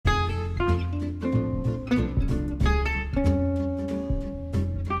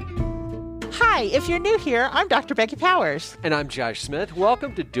Hi, if you're new here, I'm Dr. Becky Powers. And I'm Josh Smith.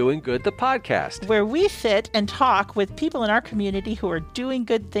 Welcome to Doing Good, the podcast, where we sit and talk with people in our community who are doing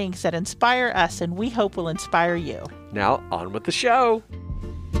good things that inspire us and we hope will inspire you. Now, on with the show.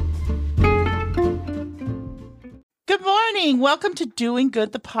 Good morning. Welcome to Doing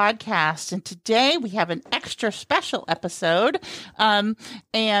Good, the podcast. And today we have an extra special episode. And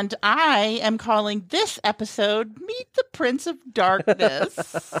I am calling this episode Meet the Prince of Darkness.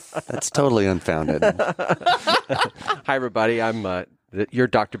 That's totally unfounded. Hi, everybody. You're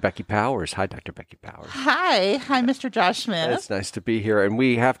Dr. Becky Powers. Hi, Dr. Becky Powers. Hi, Mr. Josh Smith. It's nice to be here. And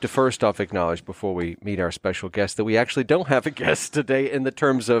we have to first off acknowledge before we meet our special guest that we actually don't have a guest today in the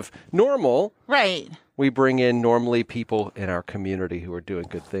terms of normal. Right. We bring in normally people in our community who are doing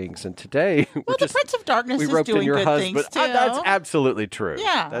good things. And today, the Prince of Darkness is doing good things too. That's absolutely true.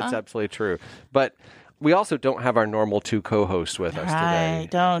 Yeah. That's absolutely true. But we also don't have our normal two co-hosts with us today.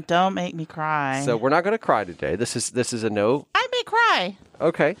 Don't make me cry. So we're not going to cry today. This is a no. I may cry.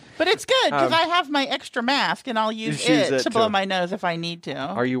 Okay. But it's good because I have my extra mask and I'll use it to blow my nose if I need to.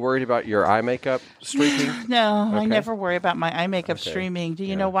 Are you worried about your eye makeup streaking? No, okay. I never worry about my eye makeup streaming. Do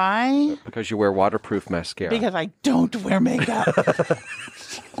you know why? Because you wear waterproof mascara. Because I don't wear makeup. I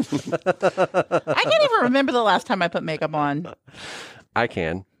can't even remember the last time I put makeup on. I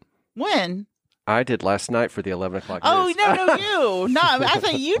can. When? I did last night for the 11 o'clock news. news. No, you. No, I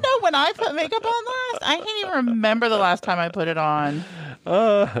said, you know when I put makeup on last? I can't even remember the last time I put it on.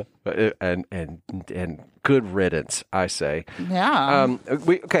 And good riddance, I say. Yeah.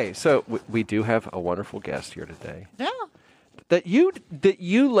 So we do have a wonderful guest here today. Yeah. That you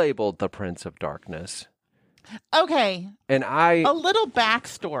labeled the Prince of Darkness. Okay. And a little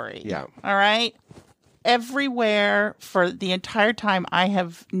backstory. Yeah. All right. Everywhere for the entire time I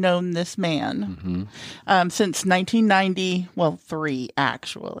have known this man, since 1993,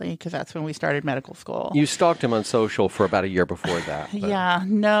 actually, because that's when we started medical school. You stalked him on social for about a year before that. Yeah,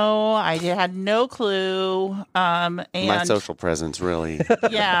 no, I had no clue. My social presence, really.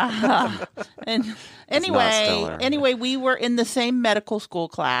 Yeah. And anyway, we were in the same medical school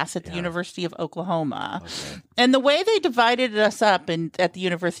class at the University of Oklahoma. Okay. And the way they divided us up at the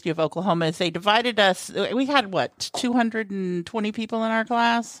University of Oklahoma is they divided us. We had, 220 people in our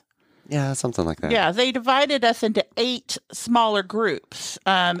class? Yeah, something like that. Yeah, they divided us into 8 smaller groups,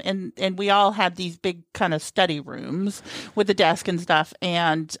 and we all had these big kind of study rooms with a desk and stuff,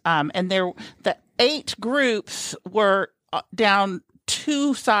 and the 8 groups were down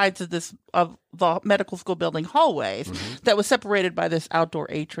 2 sides of the medical school building hallways that was separated by this outdoor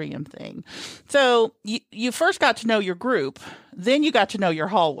atrium thing. So you first got to know your group, then you got to know your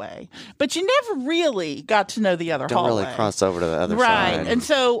hallway, but you never really got to know the other hallway. Don't really cross over to the other side. Right, and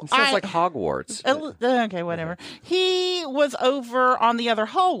so it sounds like Hogwarts. Okay, whatever. Okay. He was over on the other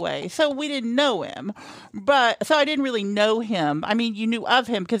hallway, so we didn't know him. So I didn't really know him. I mean, you knew of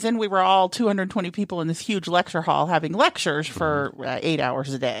him because then we were all 220 people in this huge lecture hall having lectures for 8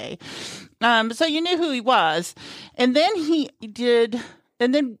 hours a day. So you knew who he was. And then you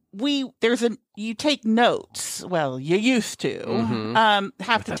take notes. Well, you used to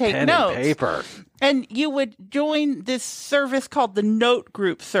have to take notes. And paper. And you would join this service called the Note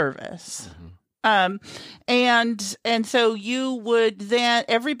Group Service. And so you would then,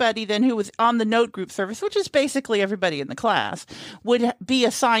 everybody then who was on the Note Group Service, which is basically everybody in the class, would be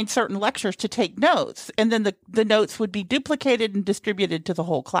assigned certain lectures to take notes. And then the notes would be duplicated and distributed to the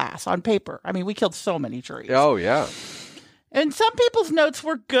whole class on paper. I mean, we killed so many trees. Oh, yeah. And some people's notes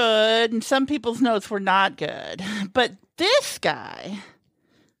were good and some people's notes were not good. But this guy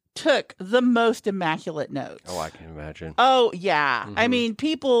took the most immaculate notes. Oh, I can imagine. Oh, yeah. I mean,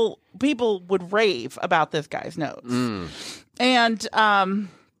 people would rave about this guy's notes. And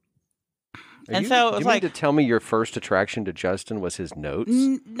so it was you mean to tell me your first attraction to Justin was his notes?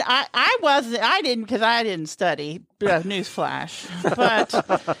 I didn't because I didn't study. Newsflash.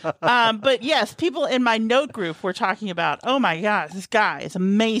 But yes, people in my note group were talking about, oh my God, this guy is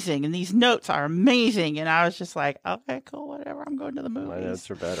amazing. And these notes are amazing. And I was just like, okay, cool, whatever. I'm going to the movies. My notes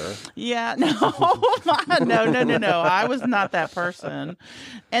are better. Yeah, no. No. I was not that person.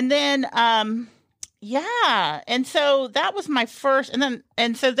 And then, yeah. And so that was my first, and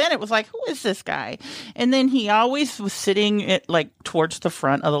so then it was like, who is this guy? And then he always was sitting towards the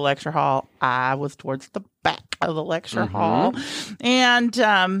front of the lecture hall. I was towards the back of the lecture hall. And,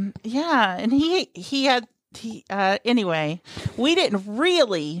 yeah. And anyway, we didn't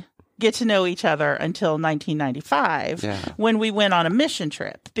really get to know each other until 1995 when we went on a mission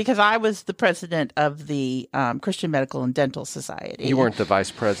trip, because I was the president of the Christian Medical and Dental Society. You weren't the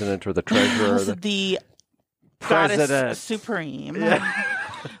vice president or the treasurer? I was the Goddess Supreme. Yeah.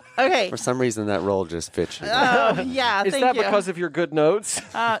 Okay. For some reason, that role just fits you. Oh, yeah. Is thank that you. because of your good notes?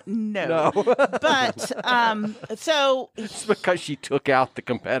 No. But so It's because she took out the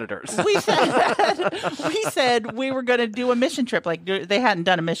competitors. we said we were going to do a mission trip. Like they hadn't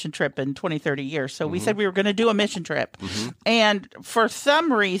done a mission trip in 20, 30 years. So we said we were going to do a mission trip. And for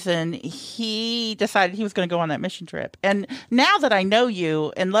some reason, he decided he was going to go on that mission trip. And now that I know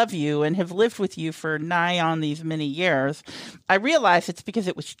you and love you and have lived with you for nigh on these many years, I realize it's because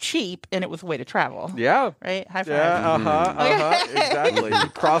it was cheap and it was a way to travel. Yeah. Right? High five. Yeah, exactly. You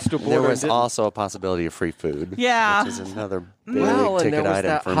crossed a border. There was also a possibility of free food. Yeah. Which is another big and ticket there was item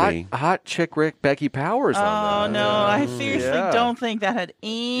that for hot, me. hot chick Rick Becky Powers Oh, on that. no. I seriously Yeah. don't think that had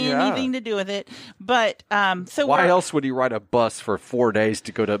anything to do with it. But so Why we're- else would he ride a bus for 4 days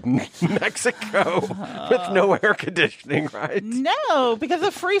to go to Mexico with no air conditioning, right? No, because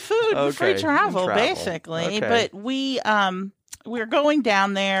of free food, and free Okay, travel, travel. basically. Okay. But we're going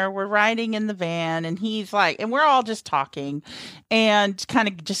down there, we're riding in the van, and he's like, and we're all just talking and kind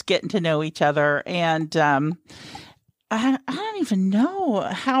of just getting to know each other. And I don't even know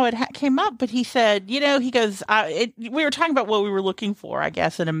how it came up, but he said, he goes, we were talking about what we were looking for, I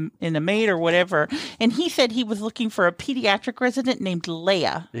guess, in a maid or whatever. And he said he was looking for a pediatric resident named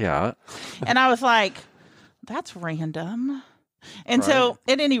Leia. Yeah. And I was like, that's random. And so,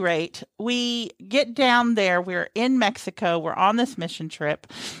 at any rate, we get down there. We're in Mexico. We're on this mission trip.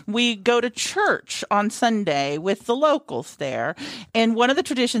 We go to church on Sunday with the locals there. And one of the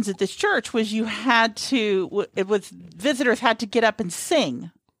traditions at this church was visitors had to get up and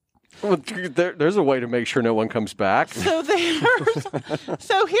sing. Well, there's a way to make sure no one comes back. So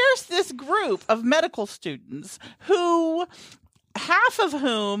here's this group of medical students who, half of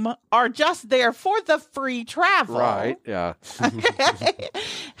whom are just there for the free travel. Right, yeah.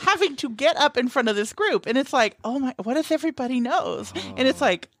 Having to get up in front of this group. And it's like, oh my, what if everybody knows? And it's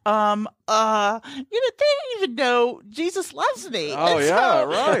like, they didn't even know Jesus loves me. Oh, And yeah,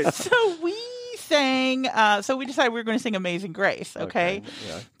 right. So we sang, so we decided we were going to sing Amazing Grace, okay?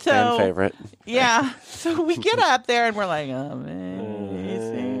 Yeah. So, Fan favorite. Yeah. So we get up there and we're like,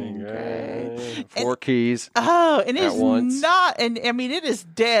 Amazing Grace. 4 keys. Oh, and At it's once. not, and I mean, it is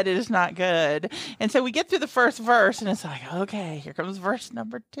dead. It is not good. And so we get through the first verse, and it's like, okay, here comes verse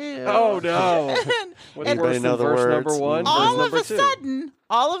number 2. Oh, no. What's And worse than know the verse words? number 1? all verse of number a 2. sudden,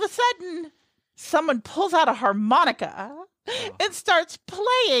 someone pulls out a harmonica and starts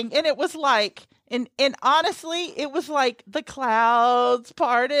playing, and it was like, and honestly, it was like the clouds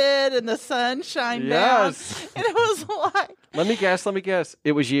parted and the sun shined Yes. down, and it was like. Let me guess.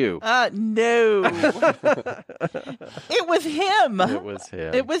 It was you. No. It was him. It was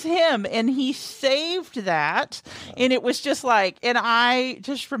him. It was him, and he saved that. And it was just like, and I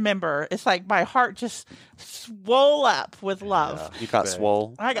just remember, it's like my heart just swole up with love. You got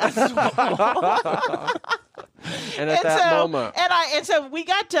swole. I got swole. And at that moment. And so we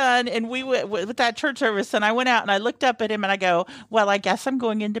got done, and we went with that church service, and I went out and I looked up at him and I go, well, I guess I'm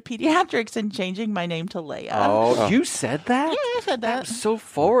going into pediatrics and changing my name to Leia. Oh, you said that? Yeah, I said that. That was so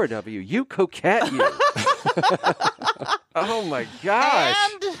forward of you. You coquette, you. Oh, my gosh.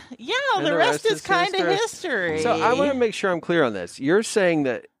 And yeah, the rest is kind of history. So I want to make sure I'm clear on this. You're saying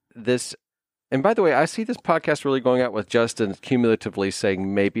that this, and by the way, I see this podcast really going out with Justin cumulatively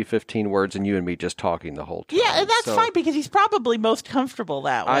saying maybe 15 words and you and me just talking the whole time. Yeah, and that's So fine because he's probably most comfortable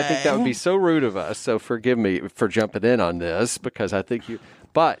that way. I think that would be so rude of us. So forgive me for jumping in on this because I think you,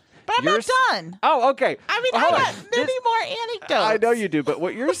 but I'm not done. Oh, okay. I mean, Hold I on. got many more anecdotes. I know you do, but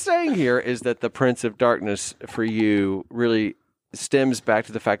what you're saying here is that the Prince of Darkness for you really stems back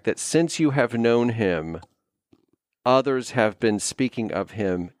to the fact that since you have known him, others have been speaking of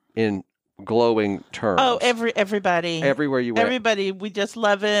him in glowing terms. Oh, everybody. Everywhere you went. Everybody, we just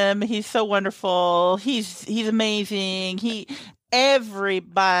love him. He's so wonderful. He's amazing.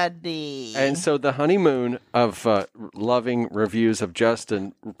 Everybody. And so the honeymoon of loving reviews of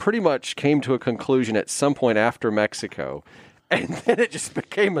Justin pretty much came to a conclusion at some point after Mexico. And then it just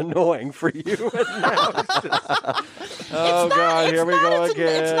became annoying for you. And now it's just, here we go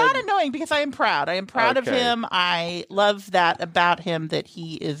again. It's not annoying because I am proud. I am proud of Okay. him. I love that about him, that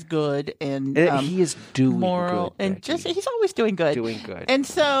he is good and he is doing moral good, and Becky. just he's always doing good. Doing good. And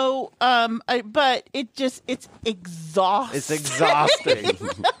so, but it's exhausting. It's exhausting.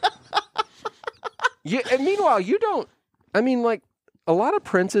 And meanwhile, you don't. I mean, like a lot of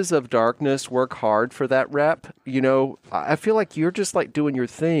Princes of Darkness work hard for that rep. You know, I feel like you're just like doing your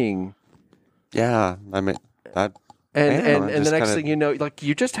thing. Yeah, I mean, And I'm the just next kinda- thing you know, like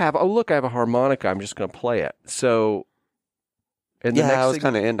you just have, oh look, I have a harmonica. I'm just going to play it. So And the Yeah, next I was thing-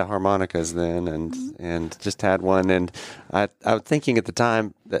 kind of into harmonicas then, and just had one. And I was thinking at the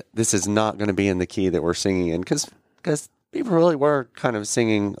time that this is not going to be in the key that we're singing in, because people really were kind of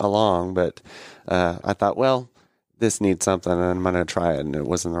singing along. But I thought, well, this needs something, and I'm going to try it. And it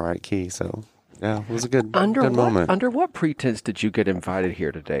wasn't the right key, so yeah, it was a good moment. Under what pretense did you get invited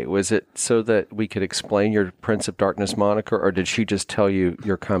here today? Was it so that we could explain your Prince of Darkness moniker, or did she just tell you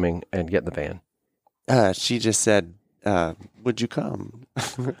you're coming and get in the van? She just said, would you come?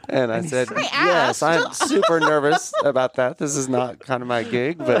 And I said, I yes. asked. I'm super nervous about that. This is not kind of my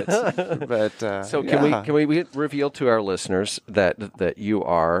gig, but So can we reveal to our listeners that you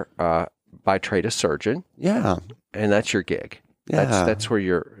are by trade a surgeon, Yeah, and that's your gig. Yeah. That's where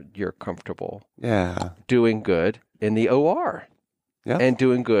you're comfortable yeah, doing good in the OR yeah. and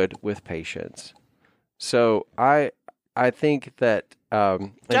doing good with patients. So I think that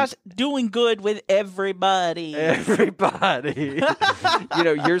Just doing good with everybody. everybody,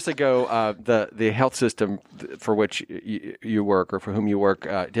 years ago, the health system for which you work or for whom you work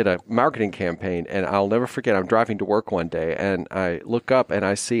did a marketing campaign, and I'll never forget. I'm driving to work one day, and I look up and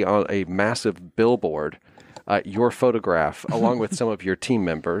I see on a massive billboard your photograph along with some of your team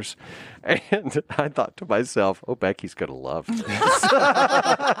members. And I thought to myself, oh, Becky's going to love this.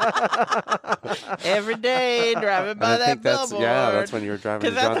 Every day driving by I that think that's billboard. that's when you were driving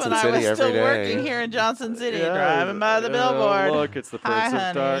to Because that's Johnson when I City was every still day. working here in Johnson City, driving by the billboard. Look, it's the Hi, Prince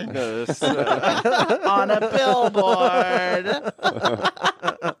of honey. Darkness. On a billboard.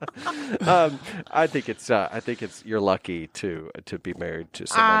 I think it's you're lucky to be married to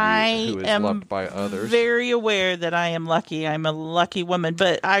someone who is am loved by others. very aware that I am lucky. I'm a lucky woman,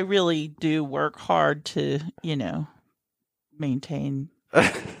 but I really do work hard to, maintain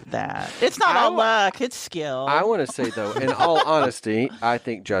that. It's not all luck, it's skill. I want to say though, in all honesty, I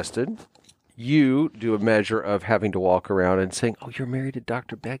think Justin, you do a measure of having to walk around and saying, "Oh, you're married to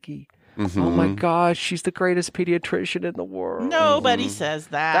Dr. Becky. Mm-hmm. Oh my gosh, she's the greatest pediatrician in the world." Nobody says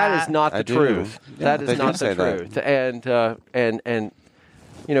that. That is not the I do. truth. Yeah, That they is do not the say that. truth. And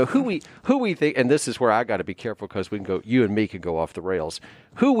who we think, and this is where I got to be careful because you and me can go off the rails.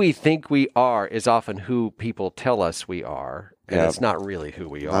 Who we think we are is often who people tell us we are, and Yeah. it's not really who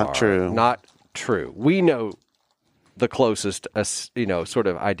we are. Not true. Not true. We know the closest, sort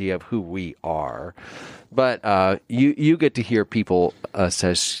of idea of who we are, but you get to hear people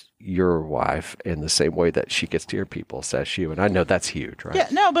says your wife in the same way that she gets to hear people says you, and I know that's huge, right? Yeah,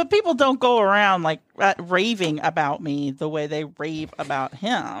 no, but people don't go around like raving about me the way they rave about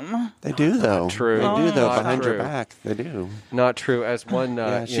him. They do, though. true. They do, though, Not behind true. your back. They do. Not true. As one,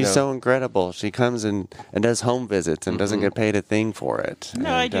 Yeah, she's so incredible. She comes and does home visits and doesn't get paid a thing for it.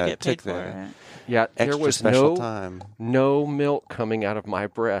 No, I And, do get paid took for the it. Yeah, there Extra was special time. no milk coming out of my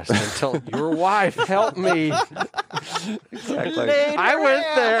breast until your wife helped me. Exactly. Laid I her went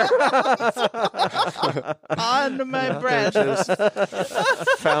there. on my breast. Just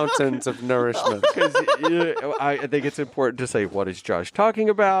fountains of nourishment. Because I think it's important to say, what is Josh talking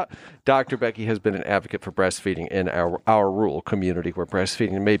about? Dr. Becky has been an advocate for breastfeeding in our rural community where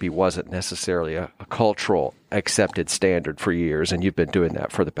breastfeeding maybe wasn't necessarily a cultural accepted standard for years, and you've been doing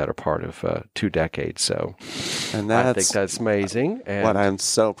that for the better part of 2 decades. So And I think that's that's amazing. And what I'm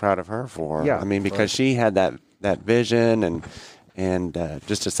so proud of her for. Yeah, I mean, because she had that vision and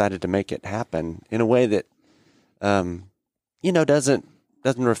just decided to make it happen in a way that, doesn't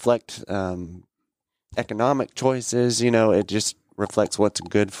reflect economic choices. It just reflects what's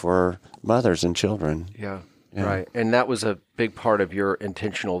good for mothers and children. Yeah, Yeah. right. And that was a big part of your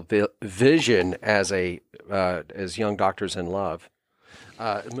intentional vision as as young doctors in love.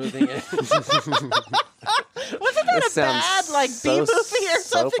 Moving in. Wasn't that This a sounds bad like B so movie or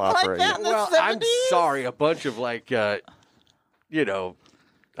soap something like opera-y. that in the Well, 70s? I'm sorry. A bunch of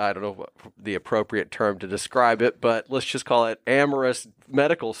I don't know what the appropriate term to describe it, but let's just call it amorous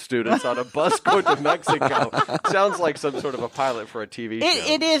medical students on a bus going to Mexico. Sounds like some sort of a pilot for a TV show.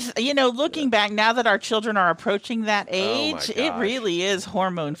 It is, looking back now that our children are approaching that age, it gosh. really is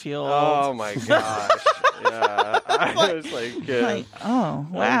hormone fueled. Oh my gosh! Yeah, I was like, oh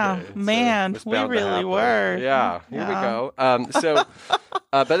wow, okay, so man, it's we bound to really happen. were. Yeah, here we go.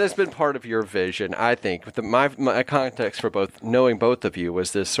 But it's been part of your vision, I think. My context for knowing both of you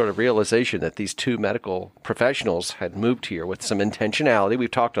was this sort of realization that these two medical professionals had moved here with some intentionality.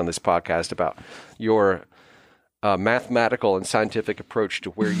 We've talked on this podcast about your mathematical and scientific approach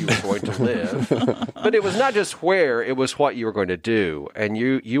to where you were going to live. But it was not just where, it was what you were going to do. And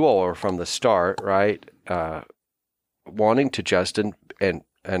you all were from the start, right? Wanting to, Justin, and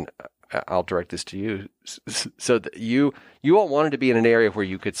I'll direct this to you, so that you all wanted to be in an area where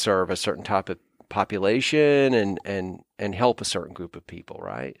you could serve a certain type of population and help a certain group of people,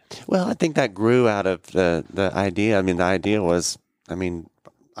 right? Well, I think that grew out of the idea. I mean, the idea was,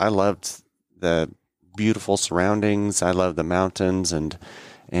 I loved the beautiful surroundings. I love the mountains and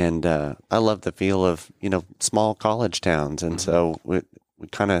I love the feel of, small college towns. And so we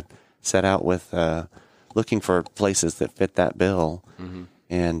kind of set out with looking for places that fit that bill.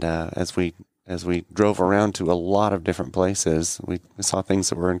 And as we drove around to a lot of different places, we saw things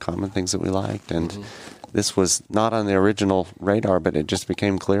that were in common, things that we liked. And this was not on the original radar, but it just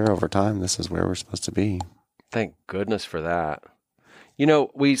became clear over time this is where we're supposed to be. Thank goodness for that.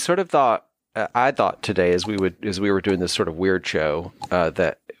 We sort of thought, I thought today as we were doing this sort of weird show,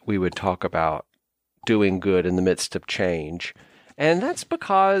 that we would talk about doing good in the midst of change. And that's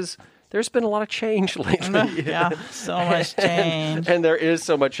because there's been a lot of change lately. Yeah, so much change. And there is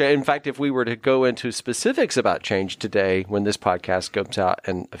so much change. In fact, if we were to go into specifics about change today, when this podcast comes out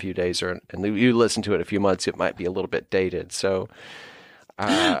in a few days, and you listen to it in a few months, it might be a little bit dated. So,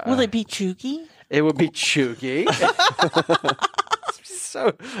 will it be chuggy? It would be chuggy.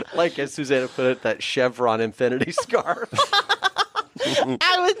 So, like as Susanna put it, that chevron infinity scarf.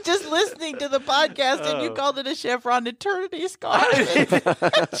 I was just listening to the podcast and you called it a chevron eternity scarf.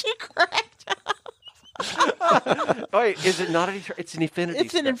 You cracked up. Wait, is it not an it's an infinity It's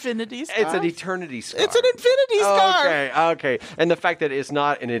scarf? an infinity scarf. It's an eternity scarf. It's an infinity scarf. Okay. And the fact that it's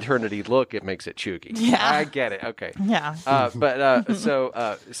not an eternity look, it makes it chuggy. Yeah. I get it. Okay. Yeah.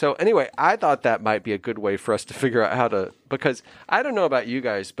 So anyway, I thought that might be a good way for us to figure out how to, because I don't know about you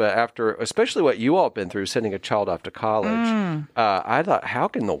guys, but after, especially what you all have been through, sending a child off to college, I thought, how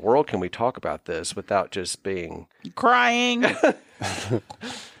in the world can we talk about this without just being Crying.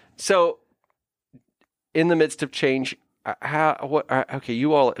 So, in the midst of change, okay,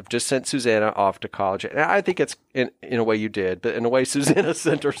 you all have just sent Susanna off to college. And I think it's in a way you did, but in a way Susanna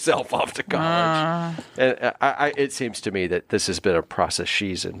sent herself off to college. And it seems to me that this has been a process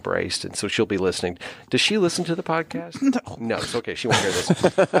she's embraced, and so she'll be listening. Does she listen to the podcast? No, it's okay. She won't hear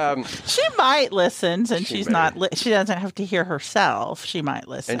this. She might listen, since She she's may. not. She doesn't have to hear herself. She might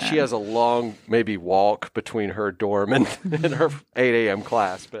listen, And she has a long, maybe walk between her dorm and her 8 a.m.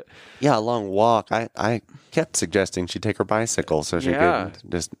 class. But Yeah, a long walk. I kept suggesting she take her bicycle so she Yeah.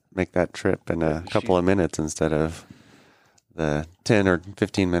 could just make that trip in a couple of minutes instead of the 10 or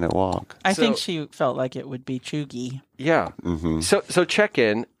 15-minute walk. I think So- she felt like it would be chuggy. yeah. So check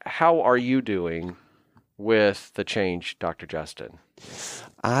in. How are you doing with the change, Dr. Justin?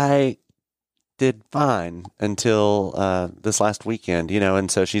 I did fine until this last weekend,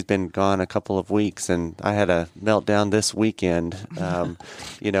 and so she's been gone a couple of weeks, and I had a meltdown this weekend.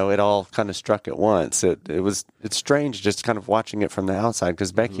 It all kind of struck at once. It's strange just kind of watching it from the outside,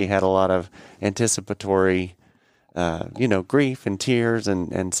 because Becky had a lot of anticipatory, grief and tears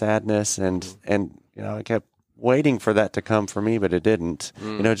and sadness, and I kept waiting for that to come for me, but it didn't.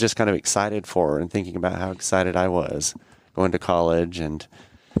 Just kind of excited for her and thinking about how excited I was going to college and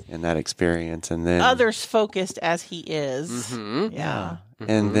that experience, and then Others focused as he is. Yeah.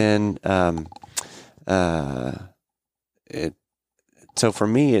 and then so for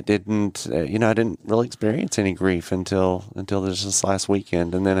me it didn't I didn't really experience any grief until this last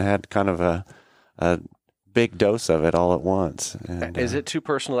weekend, and then I had kind of a big dose of it all at once. And, Is it too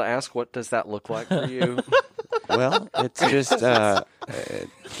personal to ask? What does that look like for you? well, it's just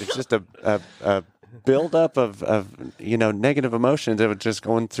a buildup of negative emotions. It was just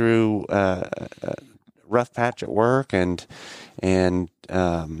going through a rough patch at work and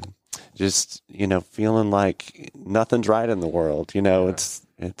just feeling like nothing's right in the world. That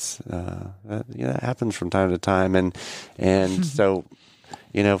happens from time to time, and so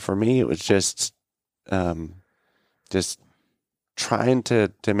for me it was just trying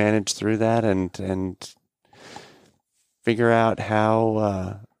to manage through that and figure out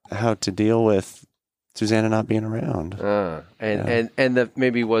how to deal with Susanna not being around.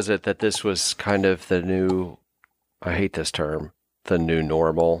 Maybe was it that this was kind of the new, I hate this term, the new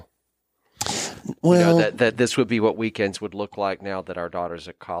normal? Well, that this would be what weekends would look like now that our daughter's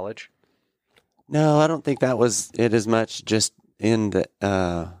at college? no, I don't think that was it as much, just in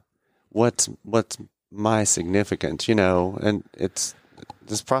the what's my significance, and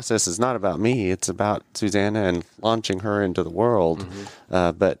this process is not about me. It's about Susanna and launching her into the world.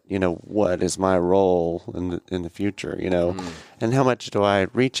 But what is my role in the future? And how much do I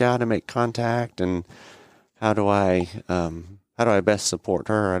reach out and make contact, and how do I best support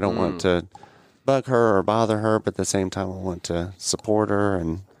her? I don't want to bug her or bother her, but at the same time, I want to support her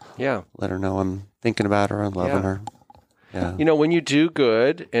and let her know I'm thinking about her and loving her. Yeah. When you do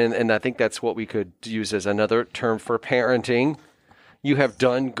good, and I think that's what we could use as another term for parenting. you have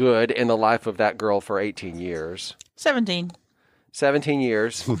done good in the life of that girl for 18 years. 17. 17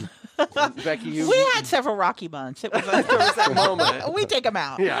 years. Becky, We had several rocky months. It was there was that moment. we take them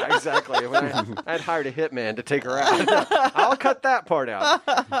out. Yeah, exactly. When I'd hired a hitman to take her out. I'll cut that part out.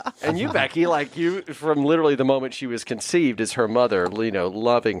 And you, Becky, like you, from literally the moment she was conceived, as her mother,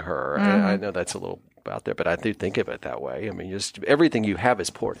 loving her. And I know that's a little out there, but I do think of it that way. I mean, just everything you have is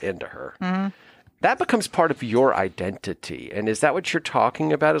poured into her. That becomes part of your identity. And is that what you're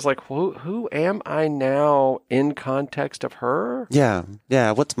talking about? Is like, who am I now in context of her? Yeah.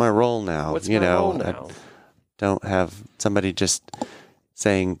 What's my role now? What's my role now? I don't have somebody just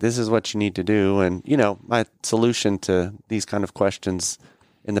saying, this is what you need to do. And, my solution to these kind of questions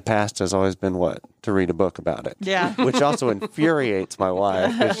in the past has always been what? To read a book about it. Yeah. Which also infuriates my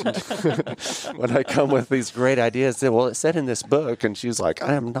wife. When I come with these great ideas, well, it said in this book, and she's like,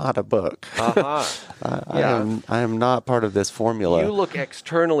 I am not a book. I am not part of this formula. You look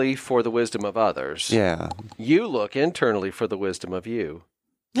externally for the wisdom of others. Yeah. You look internally for the wisdom of you.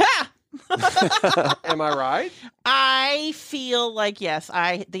 Ha! Am I right? I feel like yes.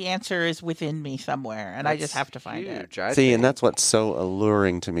 The answer is within me somewhere, and I just have to find it. And that's what's so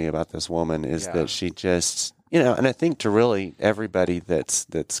alluring to me about this woman is that she just, and I think to really everybody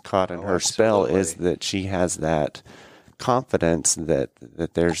that's caught in her spell is that she has that confidence that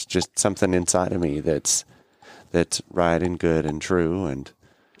there's just something inside of me that's right and good and true. And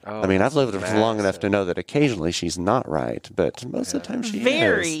I mean, I've lived with her long enough to know that occasionally she's not right, but most of the time she is.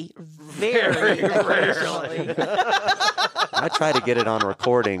 Very rarely. I try to get it on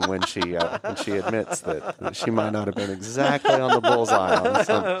recording when she admits that she might not have been exactly on the bullseye on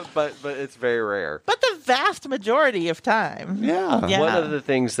some. But it's very rare. But the vast majority of time. Yeah. One of the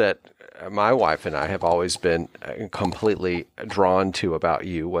things that my wife and I have always been completely drawn to about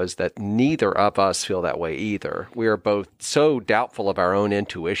you was that neither of us feel that way either. We are both so doubtful of our own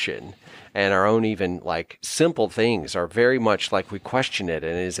intuition, and our own even like simple things are very much like we question it,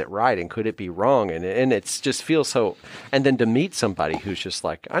 and is it right, and could it be wrong, and it's just feels so. And then to meet somebody who's just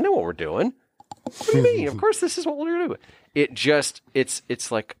like, I know what we're doing. What do you mean? Of course, this is what we're doing. It just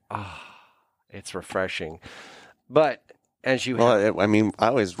it's like it's refreshing, but. As you have. I mean, I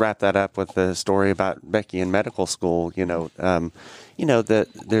always wrap that up with the story about Becky in medical school. That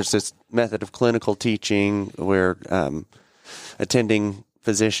there's this method of clinical teaching where attending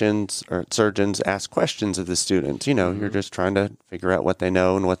physicians or surgeons ask questions of the students. You're just trying to figure out what they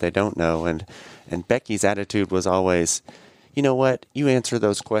know and what they don't know. And Becky's attitude was always, you know what, you answer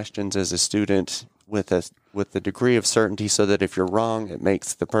those questions as a student with the degree of certainty so that if you're wrong, it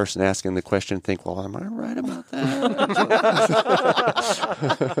makes the person asking the question think, well, am I right about that?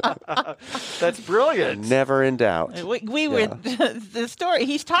 That's brilliant. Never in doubt. We would the story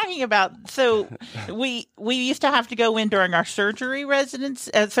he's talking about. So we used to have to go in during our surgery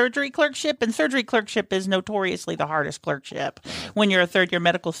clerkship, and surgery clerkship is notoriously the hardest clerkship when you're a third-year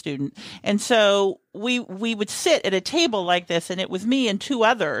medical student. And so we would sit at a table like this, and it was me and two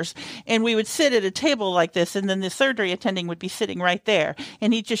others, and we would sit at a table like this, and then the surgery attending would be sitting right there,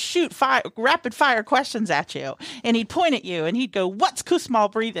 and he'd just shoot rapid fire questions at you, and he'd point at you, and he'd go, "What's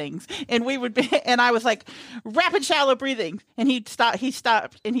Kussmaul breathings?" And we would be, and I was like, "Rapid shallow breathing," and he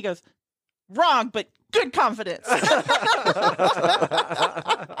stopped, and he goes, "Wrong, but good confidence."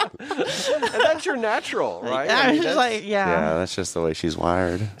 And that's your natural, right? I was like, yeah, that's just the way she's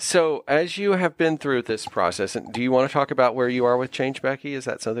wired. So as you have been through this process, and do you want to talk about where you are with change, Becky? Is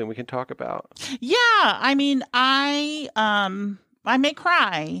that something we can talk about? Yeah, I mean, I may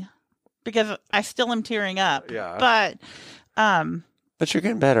cry because I still am tearing up. Yeah. But you're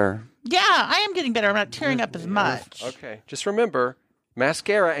getting better. Yeah, I am getting better. I'm not tearing up as much. Okay. Just remember,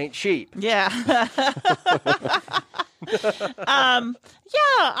 mascara ain't cheap. Yeah.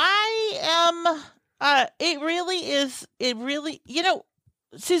 I am. It really,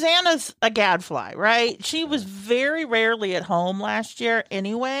 Susanna's a gadfly, right? She was very rarely at home last year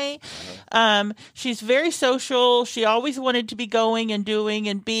anyway. She's very social. She always wanted to be going and doing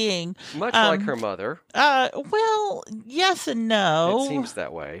and being. Much like her mother. Well, yes and no. It seems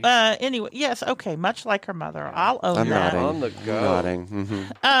that way. Anyway, yes, okay, much like her mother. I'll own that. On the go. Nodding.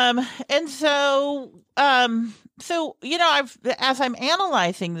 Mm-hmm. And so, as I'm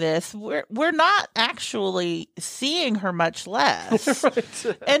analyzing this, we're not actually seeing her much less.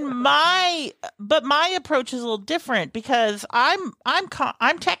 Right. And my approach is a little different because I'm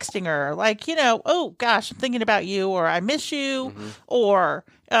texting her like, oh gosh, I'm thinking about you, or I miss you, or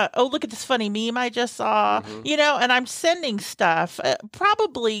oh, look at this funny meme I just saw, and I'm sending stuff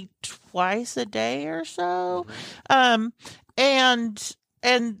probably twice a day or so.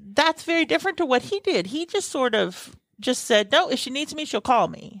 And that's very different to what he did. He just sort of just said, no, if she needs me, she'll call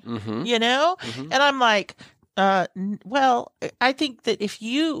me, you know? And I'm like, well, I think that if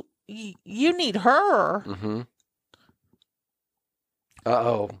you need her.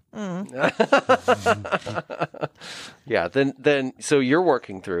 Uh-oh. Yeah, then so you're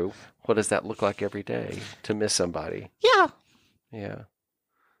working through, what does that look like every day to miss somebody? Yeah. Yeah.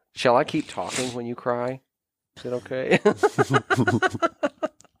 Shall I keep talking when you cry? Is it okay?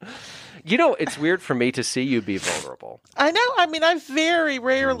 You know, it's weird for me to see you be vulnerable. I know. I mean, I very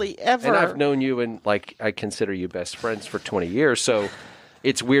rarely ever. And I've known you and like I consider you best friends for 20 years, so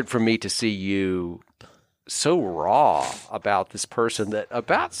it's weird for me to see you so raw about this person that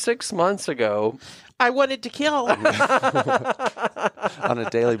about 6 months ago I wanted to kill on a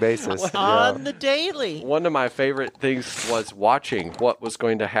daily basis. on the daily. one of my favorite things was watching what was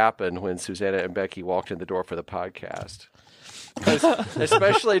going to happen when Susanna and Becky walked in the door for the podcast. 'Cause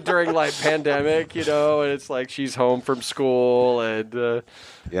especially during like pandemic, you know, and it's like she's home from school and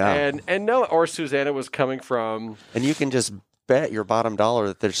no, or Susanna was coming from, and you can just bet your bottom dollar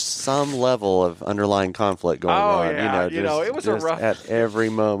that there's some level of underlying conflict going on. Yeah. You know, it was a rough at every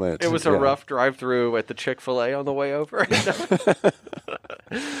moment. It was a rough drive-through at the Chick-fil-A on the way over.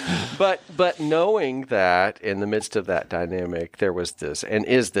 But knowing that in the midst of that dynamic, there was this and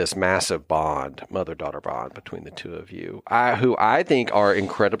is this massive bond, mother-daughter bond between the two of you, who I think are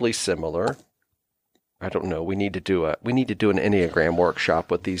incredibly similar. I don't know. We need to do an Enneagram workshop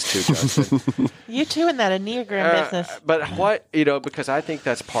with these two, Justin. You two in that Enneagram business. But what, because I think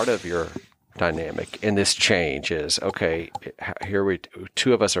that's part of your dynamic in this change is, okay, here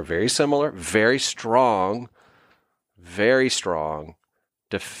two of us are very similar, very strong,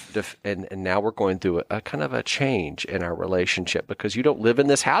 and now we're going through a kind of a change in our relationship because you don't live in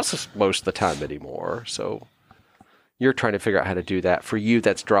this house most of the time anymore. So you're trying to figure out how to do that. For you,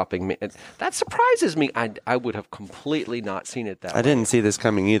 that's dropping me. That surprises me. I would have completely not seen it that way. I didn't see this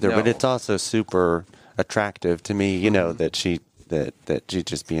coming either, No. but it's also super attractive to me, that she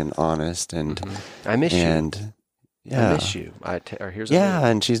just being honest and I miss you. and I miss you. Here's a yeah,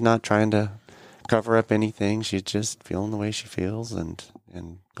 and she's not trying to cover up anything. She's just feeling the way she feels and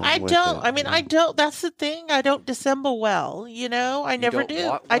going with it. I don't. That's the thing. I don't dissemble well. I never don't do.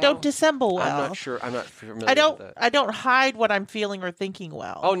 what I don't well? dissemble well. I'm not sure. I'm not familiar I don't. with that. I don't hide what I'm feeling or thinking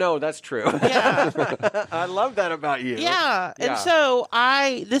well. Oh, no, that's true. Yeah. I love that about you. Yeah. Yeah. And so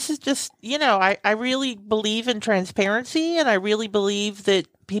this is just, I really believe in transparency and I really believe that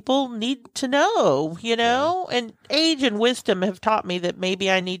people need to know, and age and wisdom have taught me that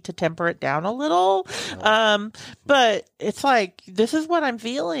maybe I need to temper it down a little. But it's like, this is what I'm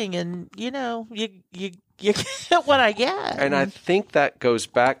feeling and, you get what I get. And I think that goes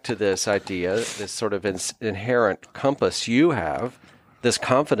back to this idea, this sort of inherent compass you have, this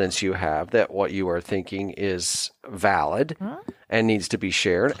confidence you have that what you are thinking is valid and needs to be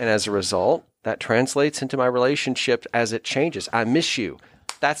shared. And as a result, that translates into my relationship as it changes. I miss you.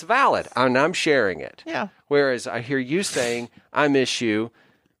 That's valid. And I'm sharing it. Yeah. Whereas I hear you saying, I miss you.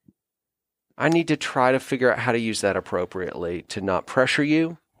 I need to try to figure out how to use that appropriately to not pressure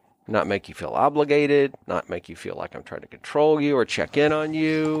you, not make you feel obligated, not make you feel like I'm trying to control you or check in on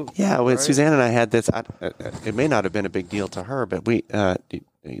you. Yeah, when Suzanne and I had this, it may not have been a big deal to her, but we, I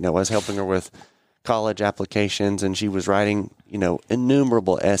was helping her with college applications, and she was writing,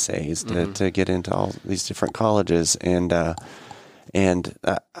 innumerable essays to get into all these different colleges, and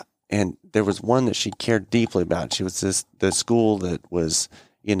there was one that she cared deeply about. She was the school that was,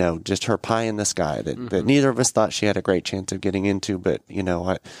 just her pie in the sky that neither of us thought she had a great chance of getting into, but and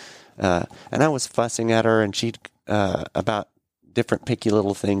I was fussing at her and she about different picky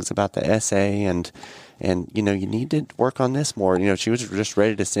little things about the essay and you need to work on this more. She was just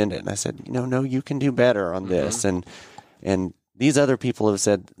ready to send it, and I said, no, you can do better on this, and these other people have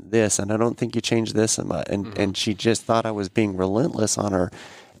said this, and I don't think you changed this, and she just thought I was being relentless on her,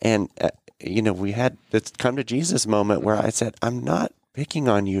 and we had this come to Jesus moment where I said, I'm not picking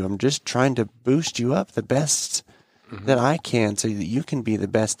on you, I'm just trying to boost you up the best that I can so that you can be the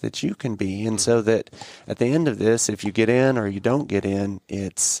best that you can be. And so that at the end of this, if you get in or you don't get in,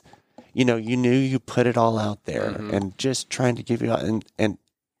 it's, you knew you put it all out there and just trying to give you, and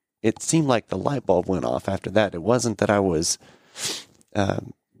it seemed like the light bulb went off after that. It wasn't that I was,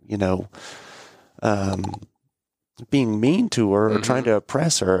 being mean to her or trying to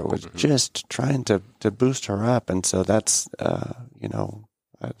oppress her. It was just trying to boost her up. And so that's, I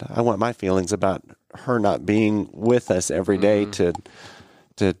want my feelings about her not being with us every day to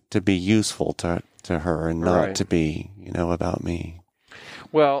be useful to her and not to be, about me.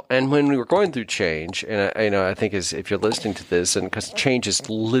 Well, and when we were going through change, and I think if you're listening to this, and because change is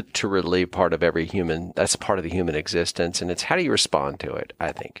literally part of every human, that's part of the human existence, and it's how do you respond to it,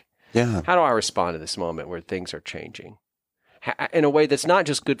 I think. Yeah. How do I respond to this moment where things are changing? In a way that's not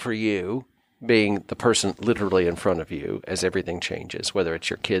just good for you, being the person literally in front of you as everything changes, whether it's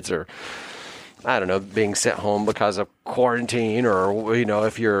your kids or, I don't know, being sent home because of quarantine, or,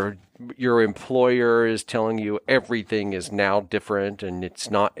 if your employer is telling you everything is now different and it's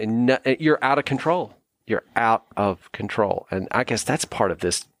not, you're out of control. You're out of control. And I guess that's part of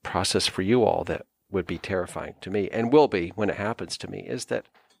this process for you all that would be terrifying to me, and will be when it happens to me, is that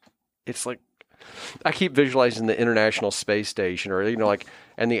it's like, I keep visualizing the International Space Station, or,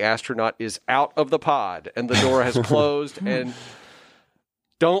 and the astronaut is out of the pod and the door has closed and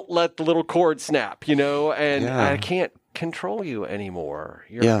don't let the little cord snap, and I can't control you anymore.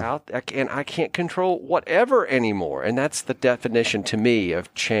 You're out, and I can't control whatever anymore. And that's the definition to me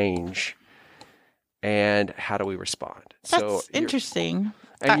of change. And how do we respond? That's interesting.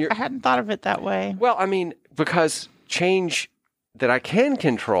 I hadn't thought of it that way. Well, I mean, because change that I can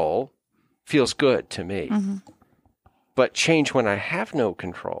control feels good to me. Mm-hmm. But change when I have no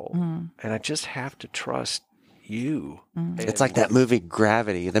control, and I just have to trust you. Mm-hmm. It's like that movie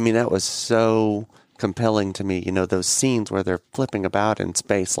Gravity. I mean, that was so compelling to me. Those scenes where they're flipping about in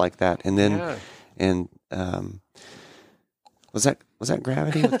space like that, and then, was that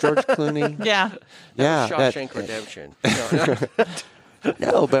Gravity with George Clooney? Yeah. Shawshank Redemption.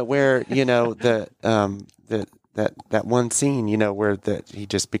 No, but where that one scene, where he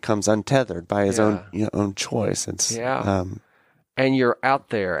just becomes untethered by his own choice. It's and you're out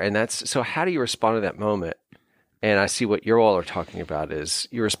there, and so how do you respond to that moment? And I see what you all are talking about is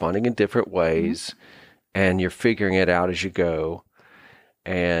you're responding in different ways, and you're figuring it out as you go.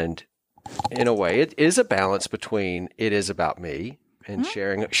 And in a way, it is a balance between it is about me and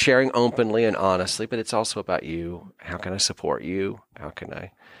sharing openly and honestly, but it's also about you. How can I support you? How can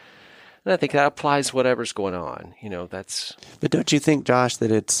I? And I think that applies whatever's going on. That's. But don't you think, Josh,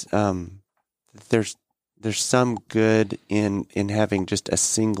 that it's there's some good in having just a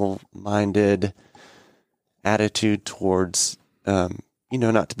single-minded attitude towards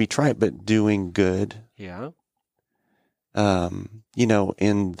not to be trite, but doing good. Yeah.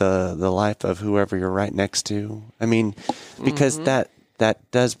 In the life of whoever you're right next to. I mean, because that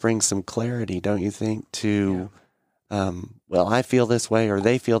does bring some clarity, don't you think, to. Well, I feel this way, or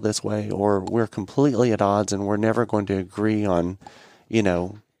they feel this way, or we're completely at odds and we're never going to agree on,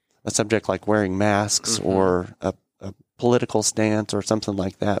 a subject like wearing masks or a political stance or something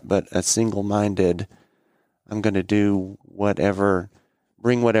like that, but a single-minded, I'm going to do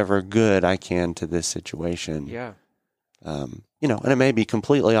bring whatever good I can to this situation. Yeah. And it may be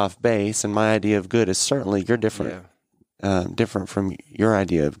completely off base, and my idea of good is certainly different from your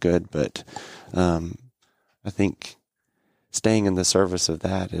idea of good, but I think staying in the service of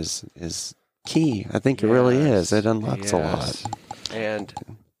that is key. I think it really is. It unlocks a lot. And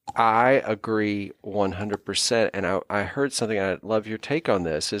I agree 100%. And I heard something, and I'd love your take on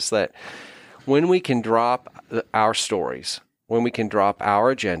this, is that when we can drop our stories, when we can drop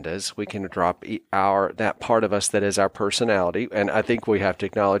our agendas, we can drop that part of us that is our personality. And I think we have to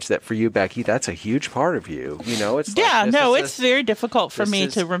acknowledge that for you, Becky, that's a huge part of you. It's it's very difficult for me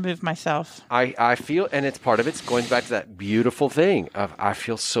to remove myself. I feel, and it's part of it's going back to that beautiful thing of I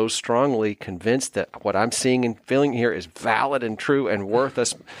feel so strongly convinced that what I'm seeing and feeling here is valid and true and worth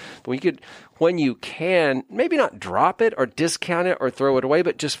us. When you can, maybe not drop it or discount it or throw it away,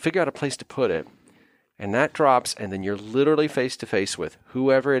 but just figure out a place to put it. And that drops, and then you're literally face to face with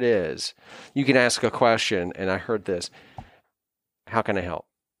whoever it is. You can ask a question, and I heard this. How can I help?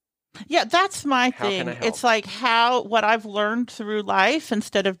 Yeah, that's my thing. It's like what I've learned through life,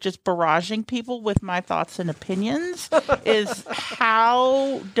 instead of just barraging people with my thoughts and opinions, is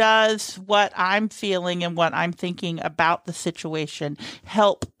how does what I'm feeling and what I'm thinking about the situation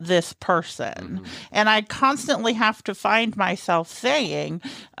help this person? Mm-hmm. And I constantly have to find myself saying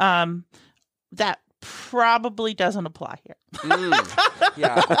that probably doesn't apply here.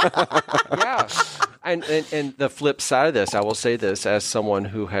 Yeah. And the flip side of this, I will say this as someone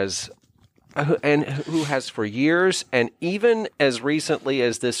who has for years, and even as recently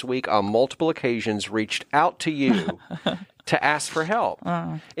as this week on multiple occasions, reached out to you to ask for help,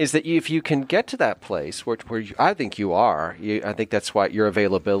 is that if you can get to that place where I think you are, I think that's why your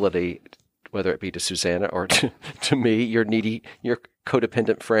availability, whether it be to Susanna or to me, your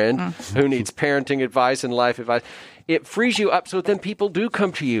codependent friend who needs parenting advice and life advice, it frees you up. So then people do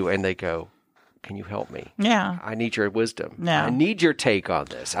come to you and they go, can you help me? Yeah. I need your wisdom. Yeah. I need your take on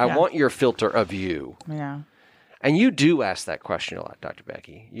this. I want your filter of you. Yeah. And you do ask that question a lot, Dr.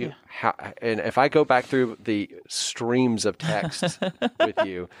 Becky. And if I go back through the streams of text with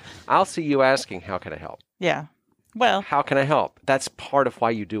you, I'll see you asking, how can I help? Yeah. Well, how can I help? That's part of why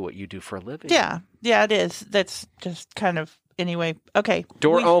you do what you do for a living. Yeah. Yeah, it is. That's just kind of, anyway. Okay.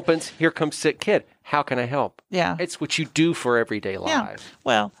 Door opens. Here comes sick kid. How can I help? Yeah. It's what you do for everyday life. Yeah.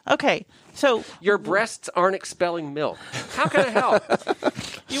 Well, okay. So your breasts aren't expelling milk. How can I help?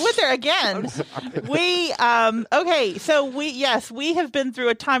 You went there again. We okay, so we have been through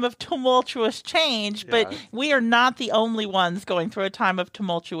a time of tumultuous change, but we are not the only ones going through a time of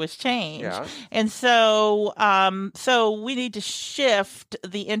tumultuous change. Yeah. And so we need to shift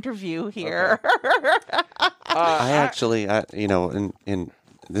the interview here. Okay. I actually, in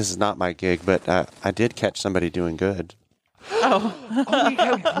this is not my gig, but I did catch somebody doing good. Oh, we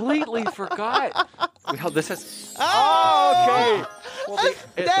completely forgot. Well, this is okay.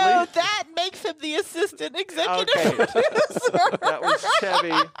 Well, that makes him the assistant executive producer. That was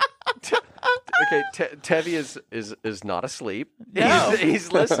Tevye. Okay, Tevye is not asleep. No.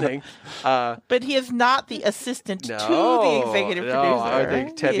 He's listening. But he is not the assistant to the executive producer. I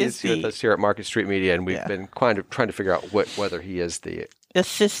think Tevye is with us here at Market Street Media, and we've been kind of trying to figure out whether he is the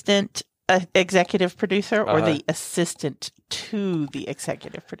assistant executive producer or the assistant to the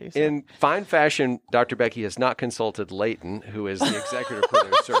executive producer. In fine fashion, Dr. Becky has not consulted Leighton, who is the executive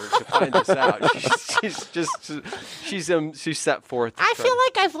producer, to find this out. She's set forth. I feel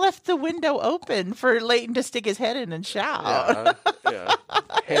like I've left the window open for Leighton to stick his head in and shout. Yeah.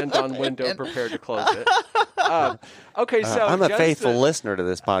 Hand on window, prepared to close it. Okay, so I'm a faithful listener to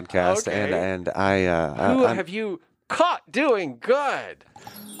this podcast, and who have you caught doing good?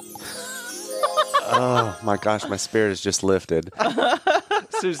 Oh my gosh, my spirit is just lifted.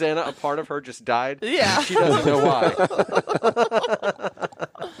 Susanna, a part of her just died. Yeah. She doesn't know why.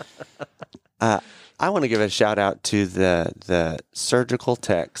 I want to give a shout out to the surgical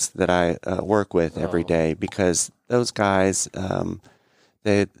techs that I work with every day, because those guys,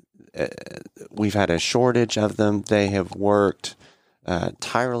 we've had a shortage of them. They have worked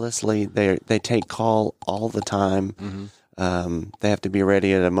tirelessly. They take call all the time. Mm-hmm. They have to be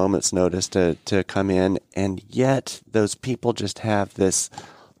ready at a moment's notice to come in, and yet those people just have this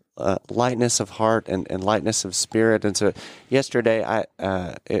lightness of heart and lightness of spirit. And so yesterday,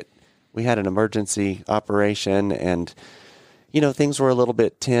 we had an emergency operation, and things were a little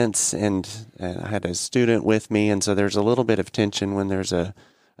bit tense, and I had a student with me, and so there's a little bit of tension when there's a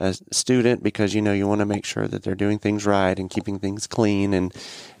student, because you want to make sure that they're doing things right and keeping things clean and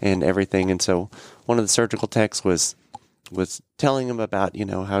everything. And so one of the surgical techs was telling him about,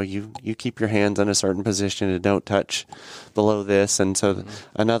 how you keep your hands in a certain position and don't touch below this. And so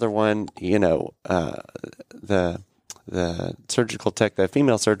another one, the surgical tech, the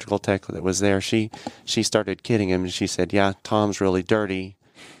female surgical tech that was there, she started kidding him, and she said, "Yeah, Tom's really dirty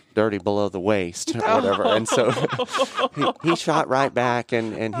below the waist," or whatever. And so he shot right back,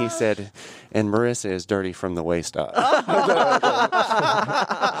 and he said, "And Marissa is dirty from the waist up."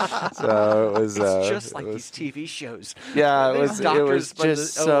 So it was just like these TV shows. Yeah, it was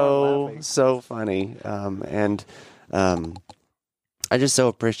just so funny. And I just so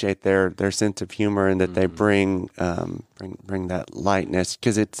appreciate their sense of humor, and that they bring that lightness,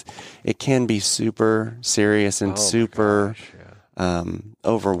 because it can be super serious and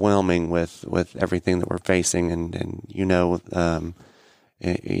overwhelming with everything that we're facing, and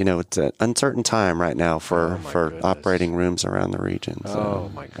it's an uncertain time right now for operating rooms around the region. So,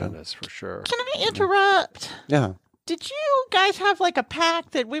 oh my goodness, for sure. Can I interrupt? Yeah. Did you guys have like a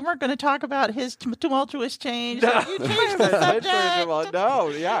pact that we weren't going to talk about his tumultuous change? No. You changed the subject? No,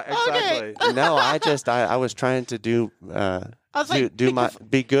 yeah, exactly. Okay. No, I was trying to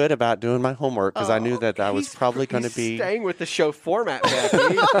be good about doing my homework, because I knew that I was probably going to be staying with the show format, Becky.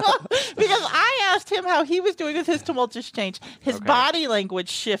 Because I asked him how he was doing with his tumultuous change. His body language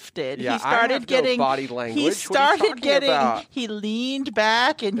shifted. Yeah, he started getting body language. He started about? He leaned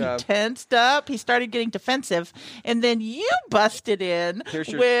back and he tensed up. He started getting defensive, and then you busted in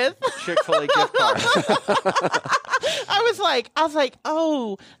with Chick-fil-A gift card. I was like,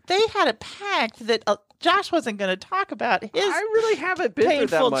 oh, they had a pact that Josh wasn't going to talk about his. I really haven't been through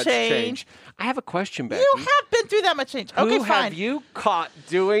that much change. I have a question, Becky. You have been through that much change. Okay, Who fine. have you caught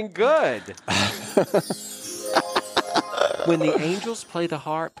doing good? When the angels play the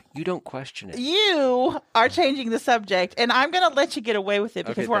harp, you don't question it. You are changing the subject, and I'm going to let you get away with it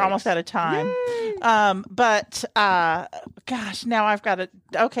because Okay, we're thanks. almost out of time. Gosh, now I've got to.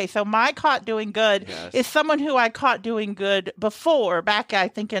 Okay, so my caught doing good Yes. is someone who I caught doing good before, back I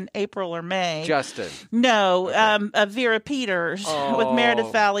think in April or May. Justin. No, Vera Peters with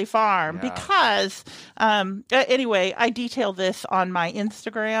Meredith Valley Farm Yeah. because anyway, I detailed this on my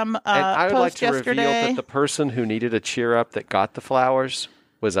Instagram And I would post like to yesterday. reveal that the person who needed a cheer up that got the flowers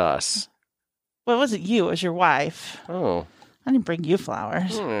was us. Well, it wasn't you; it was your wife. Oh. I didn't bring you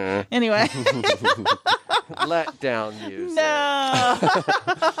flowers. Hmm. Anyway, Let down music. no.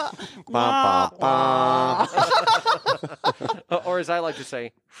 Ba, ba, ba. Or as I like to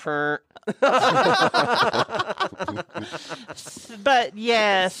say, "Fur." But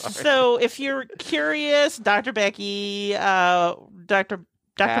yes, so if you're curious, Dr. Becky, Dr.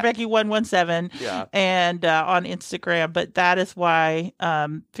 Becky 117, Yeah. and on Instagram. But that is why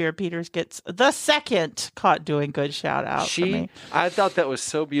Vera Peters gets the second caught doing good shout out for me. I thought that was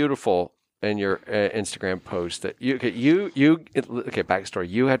so beautiful in your Instagram post that okay, backstory.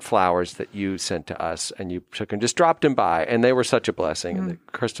 You had flowers that you sent to us, and you took them, just dropped them by, and they were such a blessing. And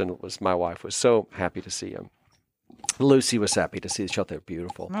Kristen my wife, was so happy to see them. Lucy was happy to see. She thought they were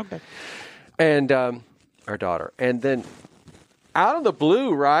beautiful. Okay. And our daughter, and then out of the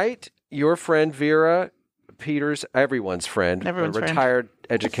blue, right? Your friend Vera Peters, everyone's friend, Everyone's a friend. retired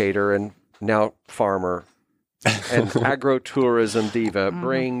educator and now farmer and agro-tourism diva,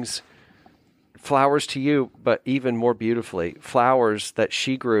 brings flowers to you, but even more beautifully, flowers that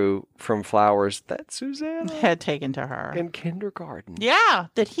she grew from flowers that Susanna Had taken to her. in kindergarten Yeah,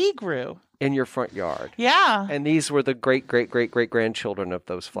 that he grew. in your front yard. Yeah. And these were the great-great-great-great-grandchildren of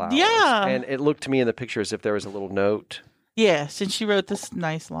those flowers. Yeah. And it looked to me in the picture as if there was a little note. Yes, and she wrote this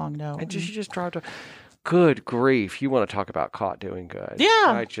nice long note. And she just dropped a good grief. You want to talk about caught doing good. Yeah.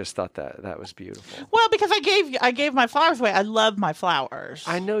 I just thought that was beautiful. Well, because I gave my flowers away. I love my flowers.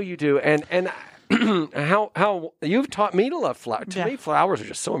 I know you do. And how you've taught me to love flowers. To Yeah. me, flowers are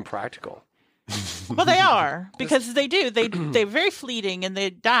just so impractical. Well, they are because they do. They're very fleeting and they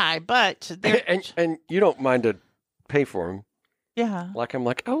die, but they're And you don't mind to pay for them. yeah. Like I'm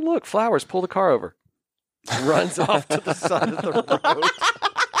like, oh look, flowers. Pull the car over. Runs off to the side of the road.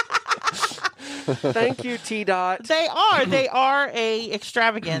 Thank you, T. Dot. They are a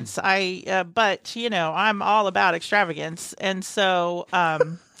extravagance. But I'm all about extravagance, and so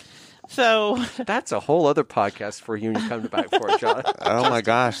That's a whole other podcast for you when you come back for it, John. Oh my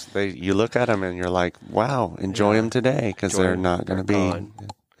gosh! You look at them and you're like, "Wow, enjoy them today," because Enjoy they're 'em. not going to They're be. gone.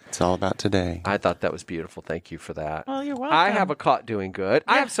 It's all about today. I thought that was beautiful. Thank you for that. well, you're welcome. I have a caught doing good.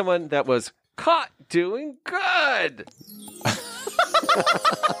 I have someone that was caught doing good.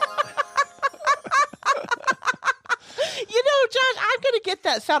 Josh, I'm going to get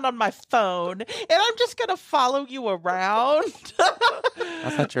that sound on my phone, and I'm just going to follow you around. I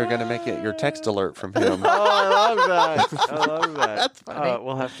thought you were going to make it your text alert from him. Oh, I love that. I love that. That's funny.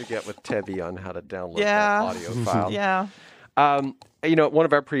 We'll have to get with Tebby on how to download Yeah. that audio file. Yeah. One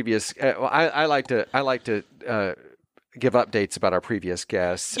of our previous, I like to give updates about our previous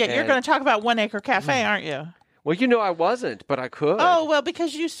guests. Yeah, you're going to talk about 1 Acre Cafe, aren't you? Well, I wasn't, but I could. Oh, well,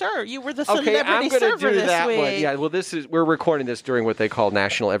 because you were the Okay, celebrity I'm going to server do this that week. one. Yeah, well, we're recording this during what they call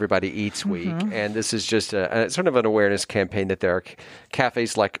National Everybody Eats Week, and this is just a sort of an awareness campaign that there are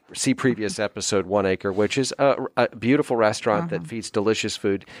cafes like see previous episode 1 Acre, which is a beautiful restaurant that feeds delicious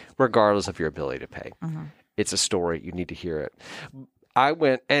food regardless of your ability to pay. It's a story. You need to hear it. I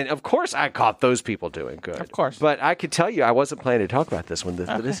went, and of course I caught those people doing good. Of course. But I could tell you I wasn't planning to talk about this one.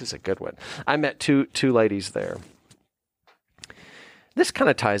 This is a good one. I met two ladies there. This kind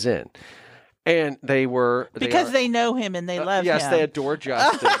of ties in. And they were... They know him and they love yes, him. they adore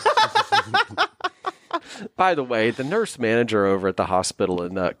Justin. By the way, the nurse manager over at the hospital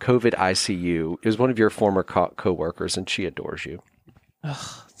in the COVID ICU is one of your former co-workers, and she adores you.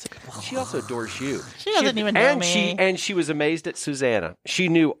 She also adores you. She doesn't even know me. And she was amazed at Susanna. She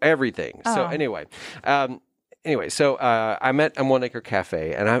knew everything. So anyway, so I met at 1 Acre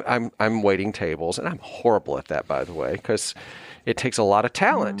Cafe, and I'm waiting tables, and I'm horrible at that, by the way, because it takes a lot of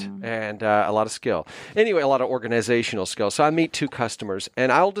talent and a lot of skill. Anyway, a lot of organizational skill. So I meet two customers,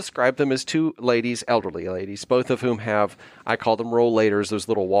 and I'll describe them as two ladies, elderly ladies, both of whom have, I call them rollators, those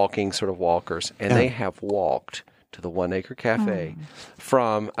little walking sort of walkers, and they have walked to the 1 Acre Cafe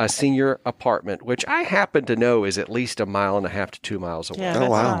from a senior apartment, which I happen to know is at least 1.5 miles to 2 miles away. Yeah, Oh, that's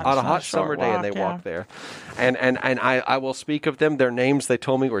wow. not- On a it's not hot short summer day, and they walk, walk there. And I will speak of them. Their names, they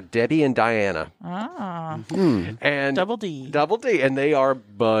told me, were Debbie and Diana. Ah, And double D. Double D, and they are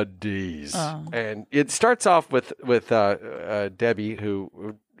buddies. And it starts off with Debbie,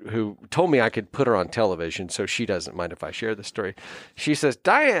 who told me I could put her on television, so she doesn't mind if I share the story. She says,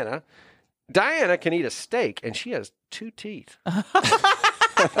 Diana can eat a steak, and she has 2 teeth.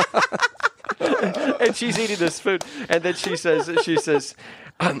 And she's eating this food, and then she says,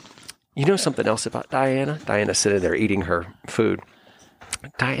 you know something else about Diana? Diana's sitting there eating her food.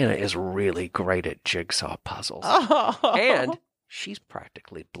 Diana is really great at jigsaw puzzles. And she's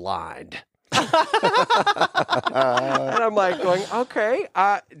practically blind. And I'm like going, okay,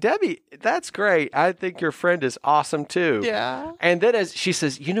 Debbie, that's great. I think your friend is awesome too. Yeah. And then as she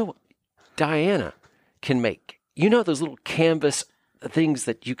says, Diana can make, those little canvas things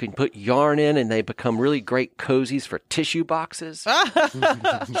that you can put yarn in and they become really great cozies for tissue boxes.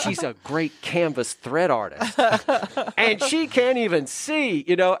 She's a great canvas thread artist. And she can't even see,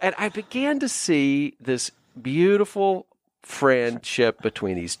 and I began to see this beautiful friendship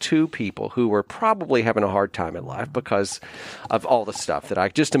between these two people who were probably having a hard time in life because of all the stuff that I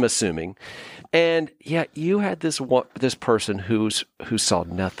just am assuming. And yet you had this person who saw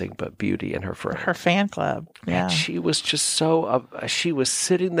nothing but beauty in her friend. Her fan club. Yeah. And she was just she was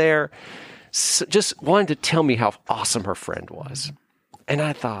sitting there just wanting to tell me how awesome her friend was. And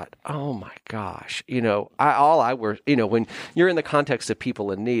I thought, oh my gosh, when you're in the context of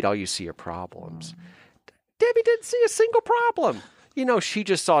people in need, all you see are problems. Debbie didn't see a single problem. She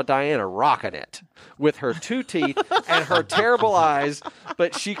just saw Diana rocking it with her 2 teeth and her terrible eyes,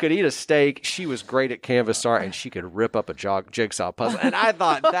 but she could eat a steak. She was great at canvas art, and she could rip up a jigsaw puzzle. And I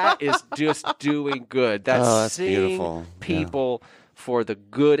thought, that is just doing good. That's seeing beautiful. People for the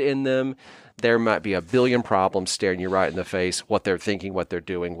good in them. There might be a billion problems staring you right in the face, what they're thinking, what they're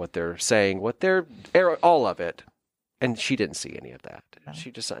doing, what they're saying, all of it. And she didn't see any of that. She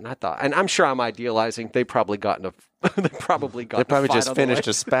just, and I thought, and I'm sure I'm idealizing. They probably just finished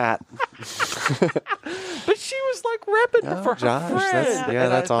a spat. But she was like ripping for her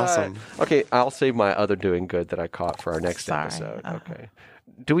friend. That's awesome. Okay, I'll save my other doing good that I caught for our next episode. Okay.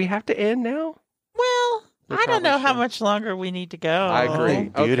 Do we have to end now? Well, I don't know how should. much longer we need to go. I agree.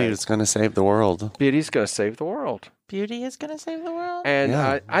 Beauty is going to save the world. Beauty's going to save the world. Beauty is going to save the world? And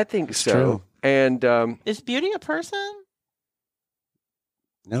Yeah, I think so. true. And Is beauty a person?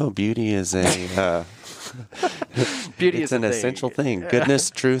 No, beauty is a beauty it's is an a thing. essential thing. Goodness,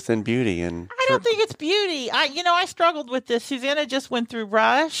 truth, and beauty. And I don't think it's beauty. I struggled with this. Susanna just went through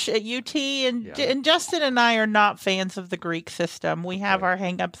Rush at UT, and Justin and I are not fans of the Greek system. We have our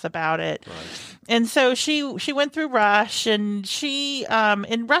hangups about it. Right. And so she went through Rush, and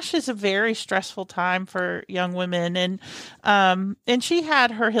and Rush is a very stressful time for young women, and she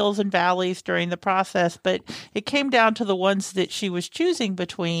had her hills and valleys during the process, but it came down to the ones that she was choosing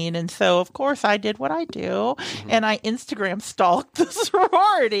between. And so, of course, I did what I do, and I Instagram stalked the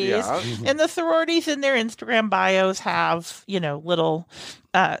sororities. Yeah. And the sororities in their Instagram bios have, little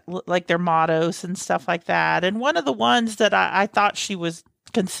like their mottos and stuff like that. And one of the ones that I thought she was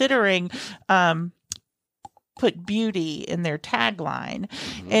considering put beauty in their tagline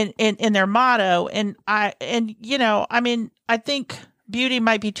and in their motto. And I think beauty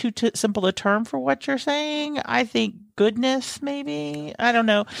might be too simple a term for what you're saying. I think goodness, maybe. I don't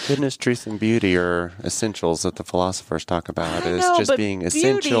know. goodness, truth, and beauty are essentials that the philosophers talk about. I It's know, just but being beauty,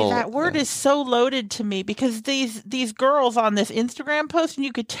 essential. that word is so loaded to me because these girls on this Instagram post, and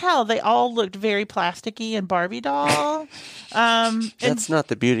you could tell they all looked very plasticky and Barbie doll. That's not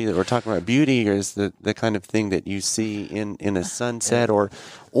the beauty that we're talking about. Beauty is the kind of thing that you see in a sunset or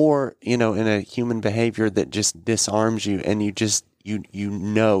in a human behavior that just disarms you, and you just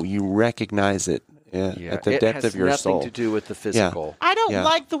you recognize it at the depth of your soul. It has nothing to do with the physical. I don't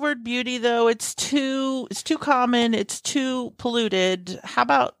like the word beauty though. It's too common. It's too polluted. How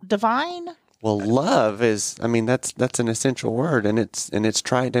about divine? Well, love is, that's an essential word, and it's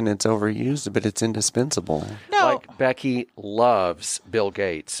tried and it's overused, but it's indispensable. No, Like Becky loves Bill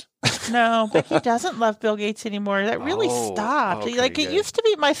Gates. no, Becky doesn't love Bill Gates anymore. That really stopped. okay, It good. used to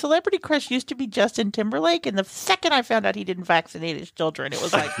be, my celebrity crush used to be Justin Timberlake, and the second I found out he didn't vaccinate his children, it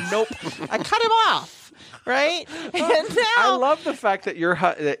was like, nope, I cut him off. Right? And now, I love the fact that your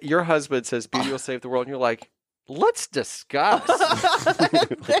husband says beauty will save the world, and you're like, let's discuss.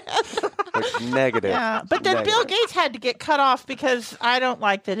 Negative. Yeah, but then Bill Gates had to get cut off because I don't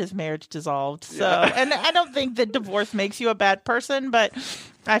like that his marriage dissolved. So, and I don't think that divorce makes you a bad person, but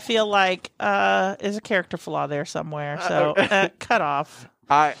I feel like there's a character flaw there somewhere. So, cut off.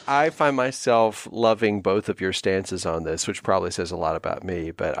 I find myself loving both of your stances on this, which probably says a lot about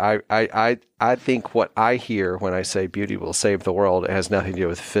me. But I think what I hear when I say beauty will save the world, it has nothing to do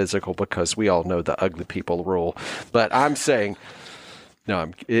with physical, because we all know the ugly people rule. But I'm saying,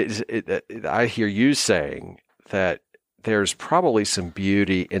 no, I hear you saying that there's probably some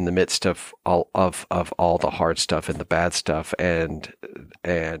beauty in the midst of all the hard stuff and the bad stuff, and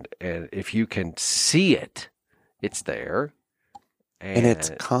if you can see it, it's there. And it's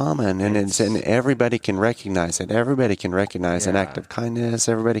common, and everybody can recognize it. Everybody can recognize an act of kindness.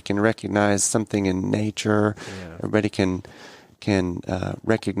 Everybody can recognize something in nature. Yeah. Everybody can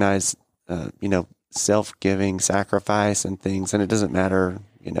recognize, self-giving, sacrifice, and things. And it doesn't matter,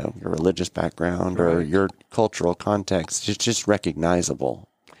 your religious background or your cultural context. It's just recognizable.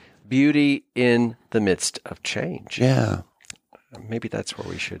 Beauty in the midst of change. Yeah. Maybe that's where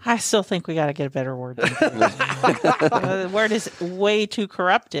we should. I still think we got to get a better word. The word is way too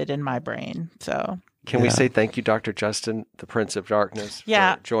corrupted in my brain. So can we say thank you, Dr. Justin, the Prince of Darkness,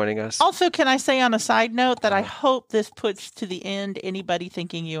 for joining us? Also, can I say on a side note that I hope this puts to the end anybody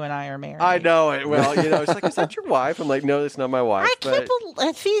thinking you and I are married. I know it. Well, it's like, is that your wife? I'm like, no, that's not my wife. I can't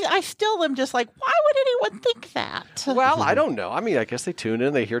believe. See, I still am just like, why would anyone think that? Well, I don't know. I mean, I guess they tune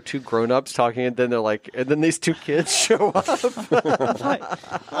in, they hear two grown-ups talking, and then they're like, and then these two kids show up.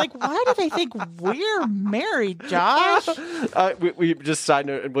 like, why do they think we're married, Josh? We just side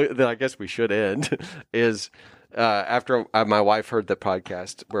note, then I guess we should end. Is after my wife heard the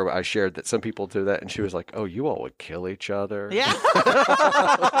podcast where I shared that some people do that, and she was like, "Oh, you all would kill each other." Yeah,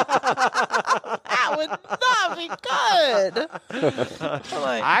 that would not be good.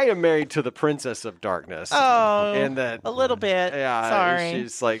 I am married to the Princess of Darkness. Oh, and that a little bit. Yeah, sorry.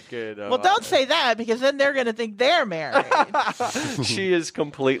 She's like, well, don't say that because then they're going to think they're married. She is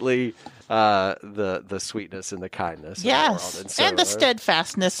completely. The sweetness and the kindness of the world. And the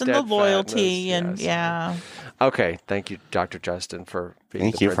steadfastness and the loyalty and Okay, thank you, Dr. Justin, for being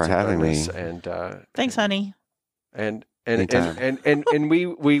Thank you for having me. And thanks, honey. And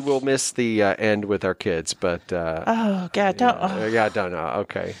we will miss the end with our kids, but oh God, don't. Yeah, I don't know.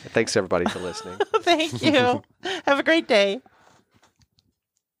 Okay, thanks everybody for listening. Thank you. Have a great day.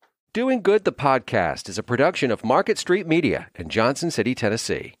 Doing Good, the podcast, is a production of Market Street Media in Johnson City,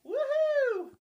 Tennessee.